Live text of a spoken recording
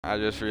I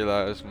just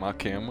realized my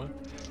camera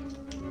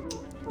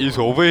is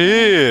over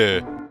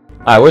here.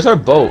 Alright, where's our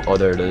boat? Oh,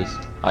 there it is.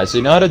 Alright, so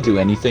you know how to do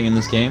anything in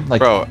this game? Like,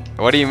 bro,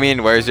 what do you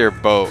mean, where's your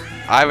boat?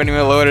 I haven't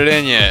even loaded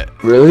in yet.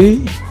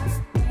 Really?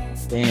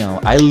 Damn,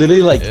 I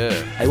literally Yeah.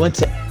 I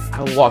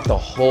walked the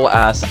whole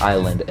ass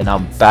island and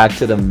I'm back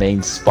to the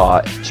main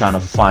spot trying to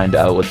find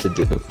out what to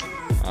do.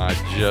 I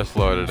just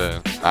loaded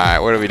in.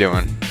 Alright, what are we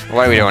doing?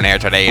 What are we doing here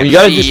today? Well, you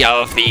gotta SEA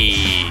of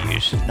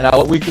Thieves. And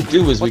what we could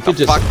do is we could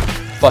just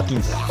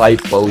fucking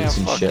fight boats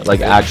and shit,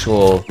 like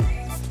actual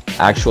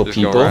Just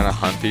people. go around and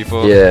hunt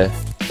people? Yeah.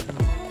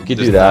 We could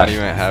do that. Not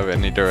even have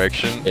any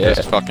direction. Yeah.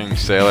 Just fucking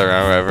sail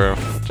around wherever.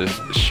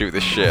 Just shoot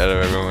the shit out of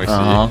everyone we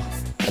see.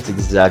 That's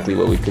exactly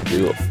what we could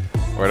do.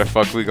 Where the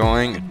fuck we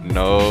going?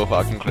 No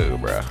fucking clue,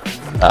 bro.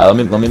 Let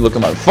me look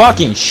at my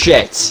fucking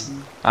shit.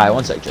 Alright,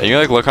 one second. Can you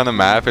like look on the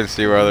map and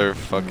see where other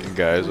fucking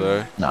guys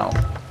are? No.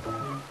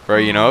 Bro,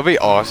 you know it'd be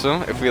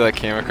awesome if we like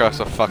came across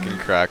a fucking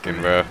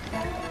kraken, bro.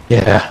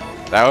 Yeah.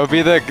 That would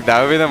be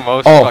the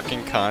most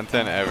fucking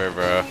content ever,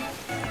 bro.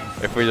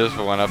 If we just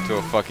went up to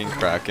a fucking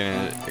kraken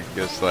and it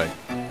just like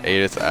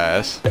ate its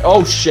ass.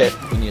 Oh shit.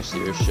 We need to see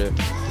your shit.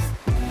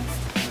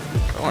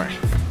 Don't worry.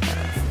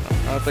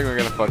 I don't think we're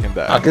gonna fucking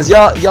die. Cause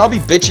y'all be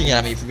bitching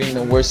at me for being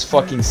the worst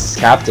fucking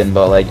captain,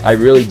 but like I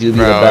really do be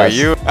the best.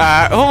 You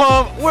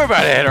Houmam, we're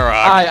about to hit a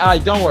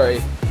rock. Don't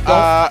worry.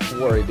 Don't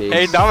worry, babes.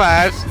 Hey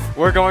dumbass,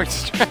 we're going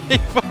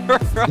straight for a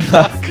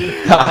rock.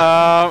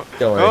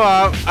 Don't worry.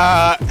 Houmam,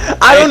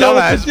 I don't know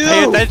what to do.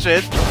 Pay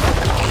attention.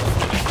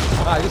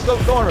 Alright, just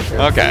go on repair.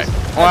 Okay.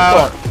 Please.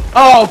 Well.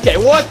 Oh, okay.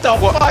 What the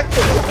fuck? What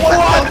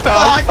the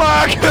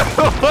fuck?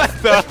 What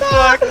the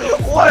fuck?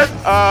 What?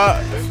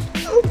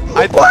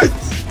 What?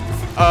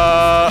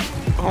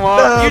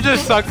 Houmam, you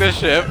just sunk the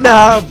ship.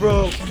 Nah,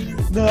 bro.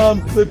 Nah,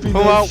 I'm clipping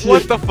that shit.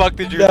 What the fuck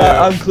did you do?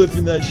 I'm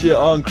clipping that shit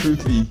on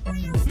Kruthy.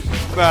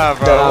 Nah,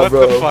 bro. What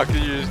the fuck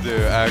did you just do,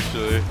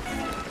 actually?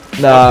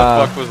 Nah.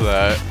 What the fuck was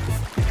that?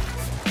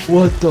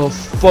 What the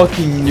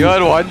fucking... You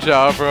had one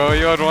job, bro.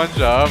 You had one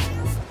job.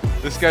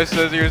 This guy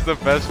says you're the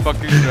best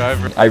fucking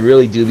driver. I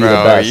really do be the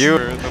best.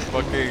 You're the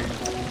fucking...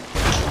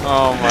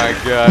 Oh my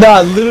god.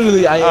 Nah,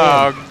 literally I am.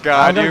 Oh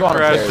god, you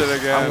crashed it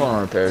again. I'm going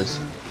on repairs.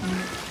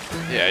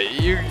 Yeah,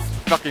 you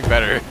fucking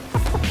better.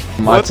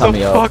 What the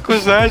fuck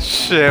was that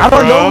shit, I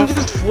don't bro? know, we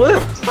just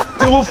flipped.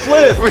 Do a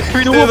flip. We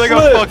did like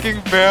a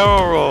fucking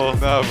barrel roll.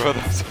 No, bro,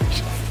 that's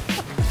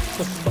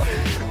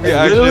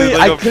literally,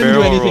 I couldn't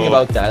do anything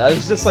about that. That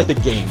was just like the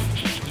game.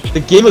 The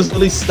game was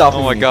really stopping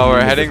me. Oh my god,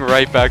 we're heading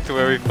right back to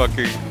where we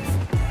fucking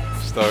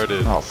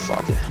started. Oh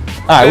fuck it.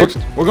 Alright,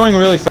 we're going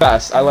really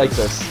fast. I like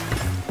this.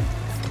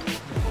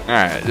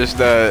 Alright, just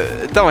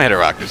don't hit a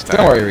rock this time.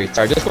 Don't worry,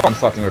 retard. Just go on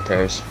fucking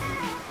repairs.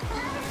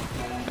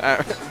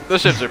 The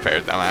ship's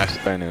repaired, dumbass.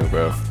 I knew,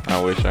 bro.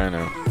 I wish I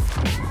knew.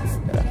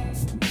 Yeah.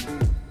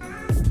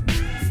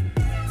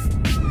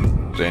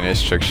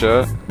 Janice trick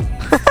shot.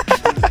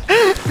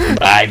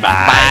 Bye bye.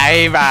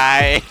 Bye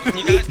bye.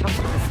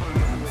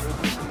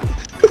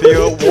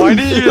 Theo, why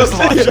did you just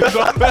launch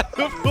yourself at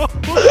the phone?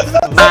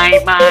 Bye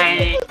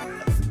bye.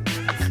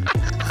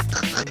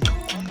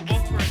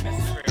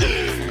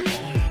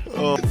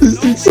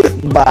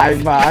 Bye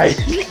bye.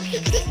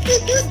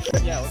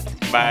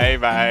 Bye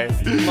bye.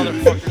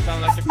 Motherfucker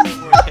sound like a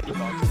teddy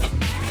box.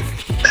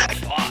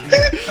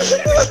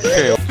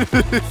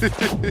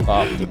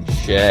 Fucking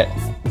shit.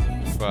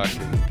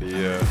 Fucking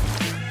Theo.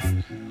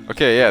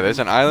 Okay, yeah, there's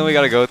an island we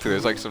gotta go to.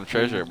 There's like some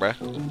treasure, bruh.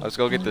 Let's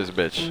go get this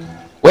bitch.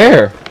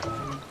 Where?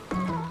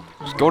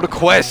 Just go to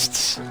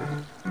quests.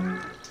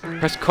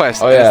 Press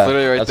quest. Oh yeah. It's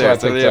literally right That's there. what I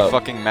It's literally picked a up.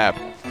 fucking map.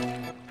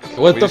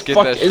 What We the just get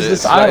fuck that is shit. this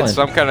It's island?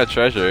 some kind of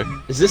treasure.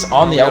 Is this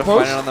on the We gotta find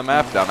outpost? it on the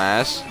map,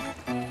 dumbass.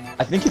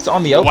 I think it's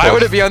on the outpost. Why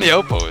would it be on the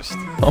outpost?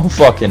 Don't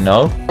fucking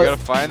know. We gotta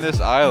find this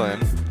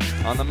island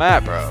on the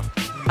map, bro.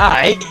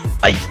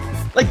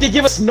 Like they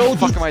give us no. What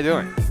the fuck am I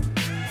doing?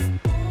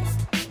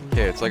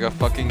 Okay, it's like a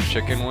fucking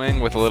chicken wing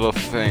with a little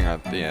thing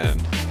at the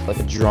end. Like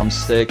a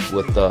drumstick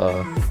with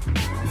the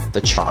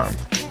charm.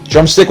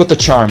 Drumstick with the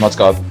charm. Let's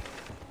go.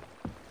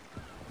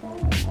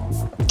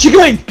 Chicken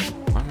wing.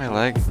 Why my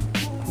leg?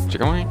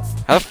 Chicken wing?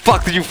 How the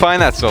fuck did you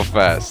find that so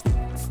fast?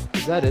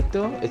 Is that it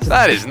though?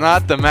 That is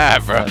not the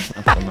map, bro.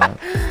 That's not the map.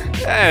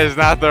 That is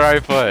not the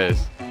right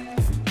place.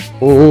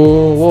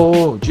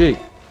 Whoa, Jake.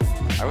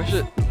 I wish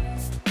it.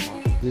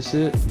 This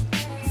it?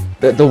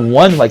 The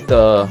one like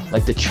the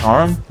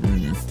charm?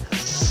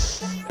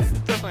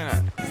 Definitely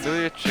not. It's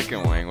literally a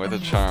chicken wing with a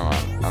charm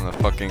on the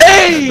fucking.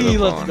 Hey,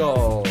 let's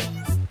go.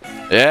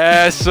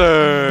 Yes,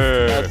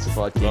 sir. That's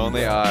fucking.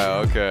 Lonely good.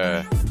 Isle.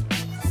 Okay.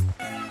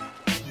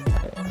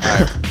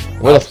 Alright.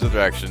 What Opposite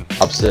direction.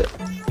 Opposite.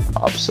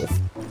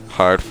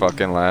 Hard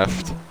fucking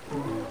left.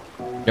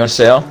 You wanna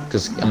sail?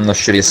 Cause I'm the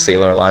shittiest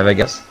sailor alive, I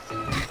guess.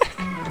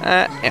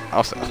 Yeah,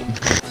 I'll sail.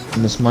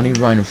 And this money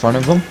right in front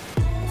of him.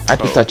 I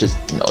can touch his.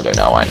 No, they're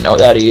now. I know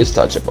that he is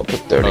touchable. Put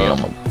 30 on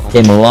him.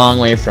 Came a long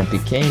way from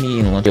Bikini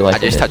and look like. I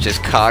just touched his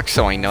cock,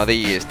 so I know that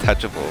he is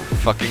touchable.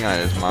 Fucking on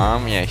his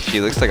mom. Yeah,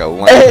 she looks like a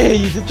lamp. Hey,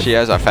 you did the She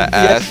has a fat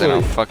ass, and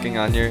I'm fucking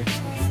on your.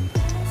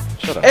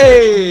 Shut up.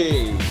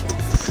 Hey!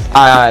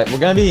 We're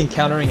gonna be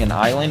encountering an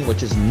island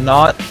which is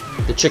not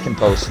the chicken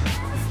post.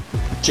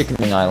 Chicken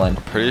wing island.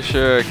 Pretty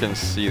sure I can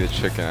see the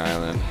chicken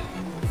island.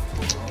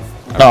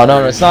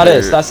 No, it's not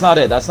it. That's not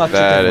it. That's not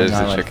that chicken wing is the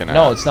island. chicken No,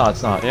 island. it's not.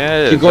 It's not. Yeah,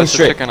 it is. Keep going That's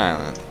straight. the chicken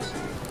island.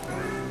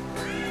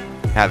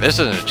 Yeah, this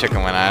isn't a chicken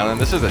wing island.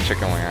 This is a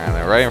chicken wing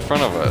island right in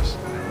front of us.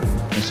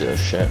 Let's see. Oh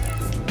shit.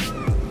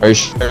 Are you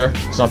sure?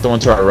 It's not the one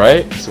to our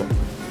right?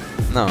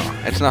 No,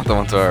 it's not the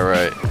one to our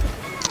right.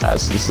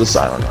 It's the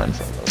silent one in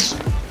front of us.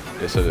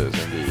 Yes, it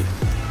is indeed.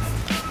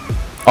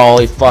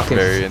 Holy fucking.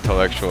 Very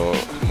intellectual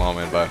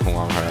moment by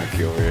Houmam over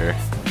here.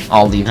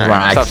 All these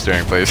Alright, stop rags.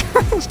 steering, please.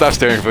 Stop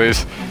steering,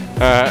 please.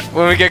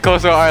 When we get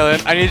close to the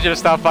island, I need you to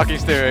stop fucking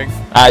steering.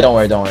 Don't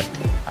worry.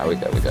 Alright, we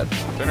good.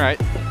 Turn right.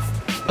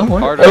 Don't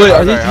worry. Hard Wait, right, are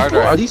hard these right, hard people?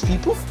 right. Are these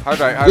people? Hard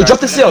right, hard Yo, right. drop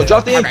the sail,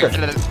 drop the anchor. You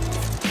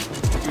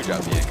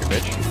drop the anchor,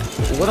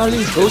 bitch. What are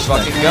these ghosts?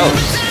 Fucking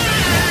ghosts.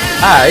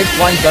 Alright,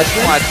 flying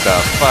Dutchman. What the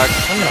fuck?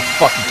 I'm gonna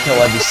fucking kill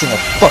every single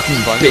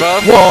fucking bitch.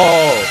 SpongeBob?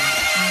 Whoa!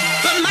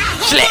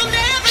 Shit!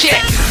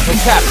 Shit! No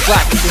cap,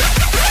 slack.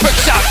 Trick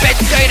shot,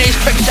 bitch! Today's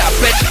trick shot,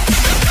 bitch!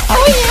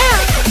 Oh yeah!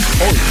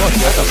 Holy fuck,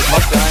 what the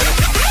fuck?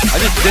 I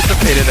just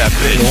dissipated that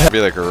bitch. Yeah. Be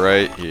like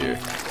right here.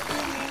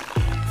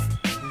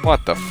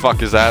 What the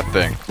fuck is that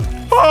thing?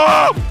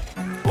 Oh!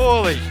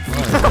 Holy!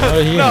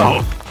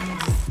 No!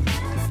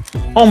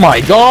 Oh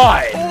my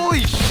god!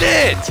 Holy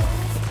shit!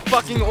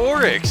 Fucking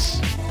Oryx!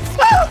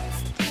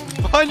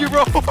 Behind you,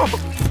 bro!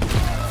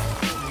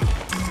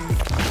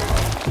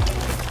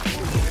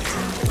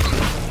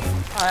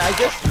 I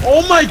guess.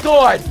 Oh my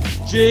god!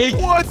 Jake!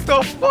 What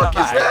the fuck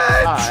is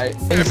that? Alright.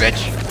 Hey,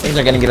 bitch! Things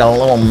are gonna get a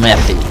little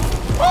messy.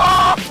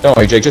 Don't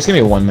worry, Jake, just give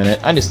me 1 minute.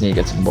 I just need to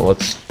get some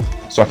bullets.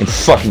 So I can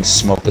fucking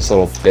smoke this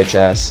little bitch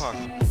ass.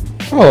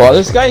 Oh,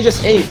 this guy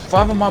just ate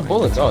 5 of my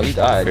bullets. Oh, he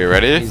died. Are you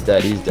ready? He's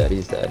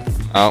dead.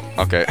 Oh,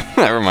 okay.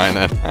 Never mind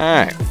then.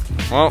 Alright.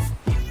 Well,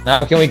 Now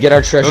can we get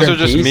our treasure those are in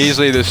just peace?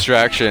 measly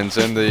distractions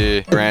in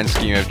the grand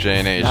scheme of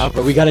J&H. Nah,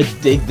 but we gotta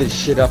dig this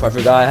shit up. I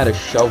forgot I had a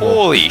shovel.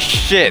 Holy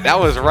shit, that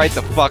was right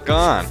the fuck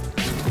on.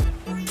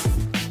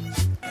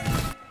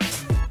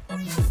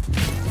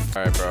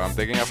 Alright, bro, I'm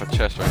digging up a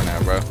chest right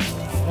now, bro.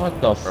 What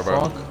the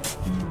Bro. fuck?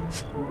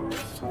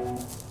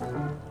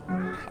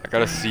 I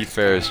got a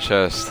seafarer's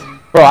chest.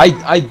 Bro,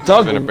 I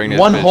dug Gonna bring this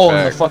one bitch hole in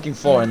back. the fucking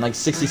floor and like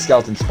 60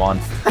 skeletons spawned.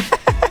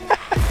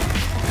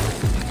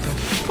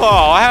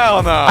 Oh,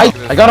 hell no!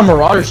 I got a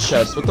marauder's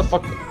chest. What the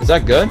fuck? Is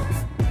that good?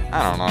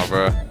 I don't know,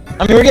 bro.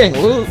 I mean, we're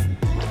getting loot.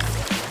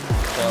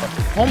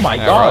 Oh my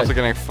Yeah, we're god. also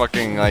getting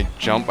fucking, like,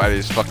 jumped by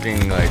these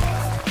fucking, like,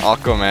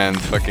 Aquaman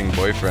fucking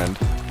boyfriend.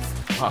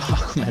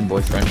 Aquaman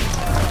boyfriend.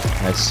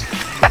 Nice.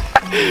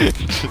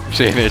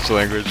 J&H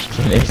language.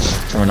 Teenage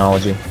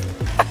terminology.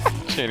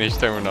 J&H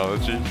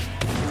terminology.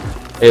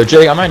 Hey, yo,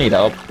 Jake, I might need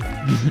help.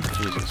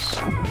 Jesus.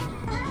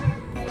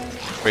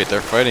 Wait,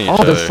 they're fighting each Oh,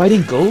 other. they're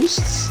fighting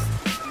ghosts?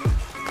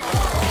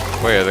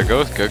 Wait, are the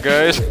ghosts good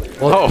guys?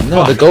 Well, Oh, no,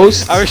 fuck. the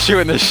ghosts. I was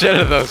shooting the shit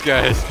out of those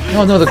guys.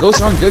 No, the ghosts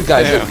aren't good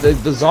guys.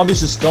 Damn. The zombies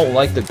just don't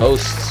like the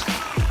ghosts.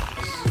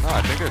 Oh,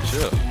 I think they're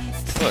chill.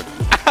 Look.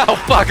 Oh,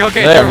 fuck,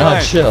 okay, They're never not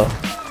mind. chill.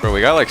 Bro,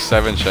 we got like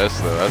 7 chests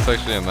though. That's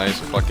actually a nice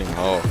fucking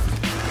haul.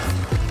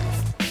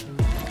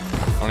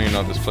 I don't even know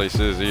what this place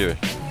is either.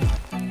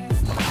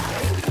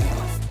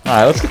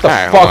 Alright, let's get the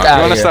Alright, fuck hold on. out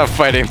You of wanna here. stop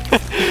fighting?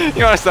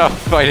 You wanna stop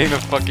fighting the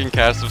fucking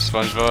cast of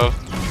SpongeBob?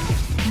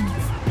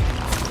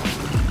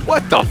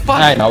 What the fuck?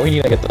 I know, we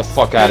need to get the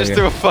fuck I out of just here.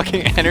 threw a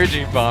fucking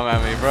energy bomb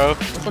at me, bro. Where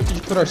the fuck did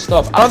you put our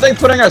stuff? I don't think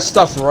putting our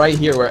stuff right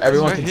here where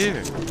everyone Right can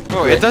here.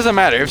 Bro, it doesn't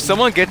matter. If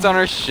someone gets on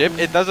our ship,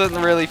 it doesn't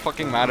really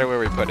fucking matter where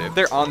we put it. If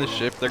they're on the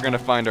ship, they're gonna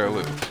find our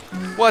loot.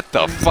 What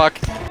the fuck?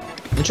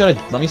 Let me try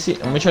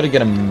to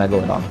get a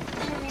megalodon.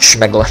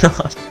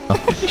 Schmegalodon.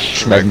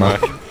 Schmegma.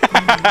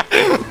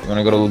 You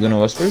wanna go to Laguna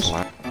Whispers?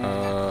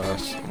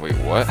 Wait,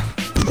 what?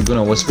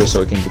 Laguna Whispers so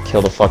we can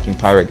kill the fucking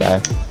pirate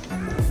guy.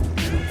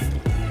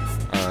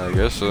 I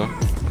guess so.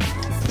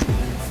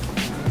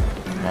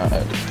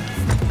 Alright.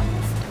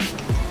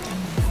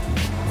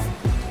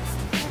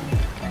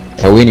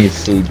 Yeah, we need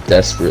food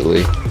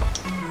desperately.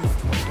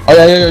 Oh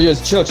yeah,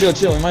 chill.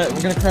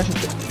 We're gonna crash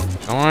into.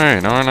 Don't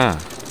worry, no we're not.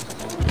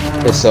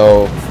 Okay,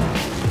 so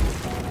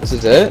this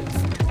is it?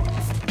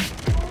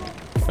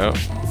 Yep.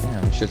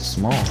 Damn, this shit's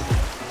small. I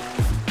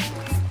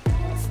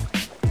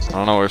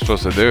don't know what we're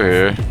supposed to do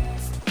here.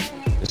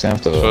 Just gonna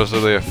have to.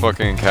 Supposedly a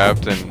fucking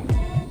captain.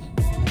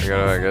 We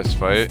gotta, I guess,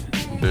 fight.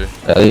 Here.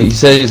 He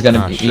said he's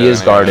gonna. Oh, He shit, is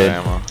I need guarded.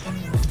 ammo.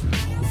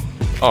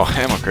 Oh,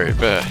 ammo crate,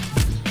 bet.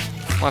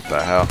 What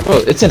the hell? Bro,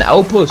 it's an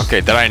outpost.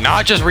 Okay, did I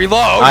not just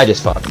reload? I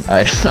just fucking.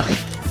 That's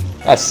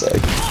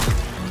sick. Oh,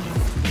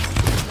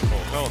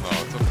 hell no,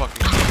 it's a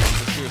fucking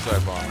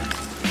suicide bomber.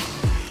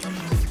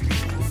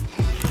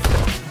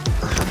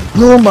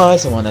 Who am I?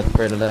 Someone that's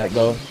afraid to let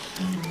go.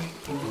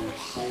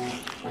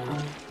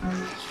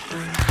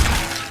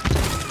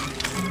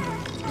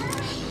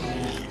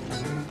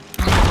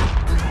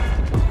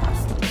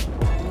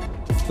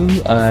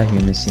 Who are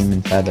human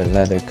semen feather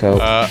leather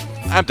coat?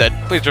 I'm dead.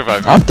 Please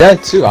revive me. I'm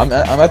dead too. I'm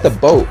at the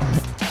boat.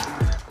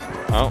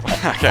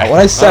 Oh, okay. When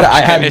I said I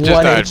Okay, had it just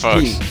 1 died, HP.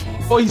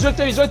 folks. Oh, he's right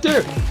there. He's right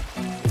there.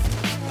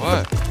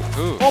 What?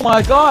 Who? Oh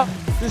my god.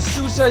 There's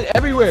suicide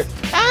everywhere.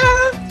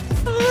 Ah!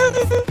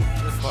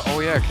 Oh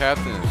yeah,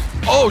 Captain.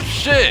 Oh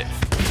shit!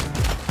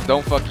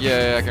 Don't fuck.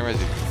 Yeah, I can res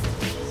you.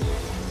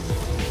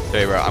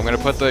 Okay, bro. I'm gonna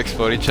put the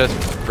exploding chest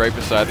right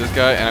beside this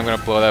guy, and I'm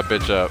gonna blow that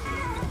bitch up.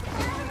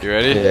 You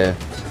ready? Yeah.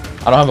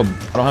 I don't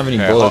have any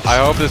bullets. I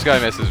hope this guy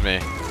misses me.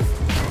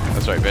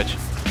 That's right, bitch.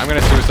 I'm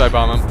gonna suicide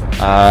bomb him.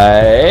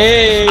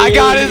 I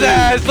got his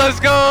ass. Let's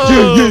go.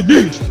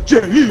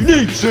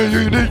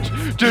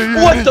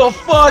 What the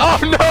fuck? Oh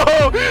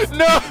no!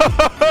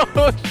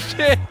 No!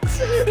 Shit!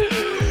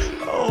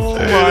 Oh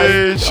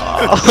my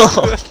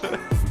god.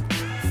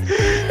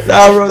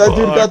 Nah, bro, that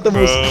dude got the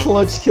most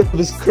clutch kill of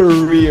his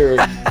career.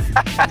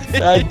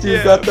 That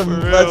dude got the.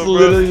 That's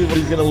literally what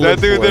he's gonna look for.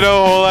 That dude did a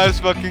whole ass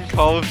fucking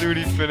Call of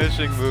Duty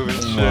finishing move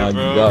and shit,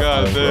 bro.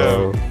 God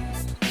damn.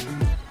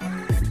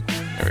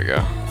 There we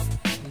go.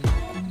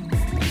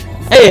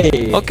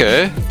 Hey!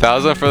 Okay,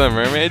 1,000 for the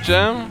mermaid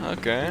gem?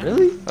 Okay.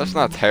 Really? That's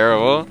not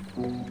terrible.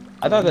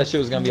 I thought that shit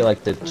was gonna be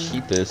like the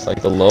cheapest,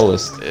 like the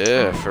lowest.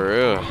 Yeah, for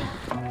real.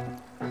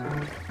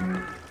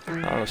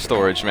 Oh,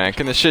 storage, man.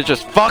 Can this shit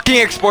just fucking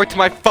export to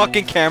my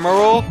fucking camera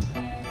roll?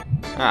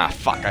 Ah,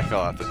 fuck, I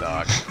fell out the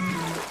dock.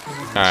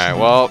 Alright,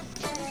 well,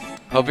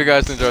 hope you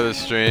guys enjoyed this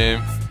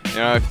stream. You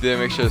know, if you did,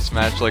 make sure to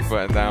smash the like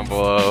button down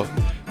below.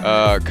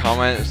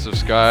 Comment and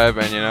subscribe,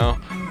 and you know,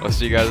 I'll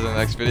see you guys in the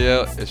next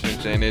video. It's been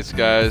jnhwastaken,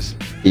 guys.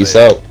 Peace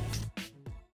out.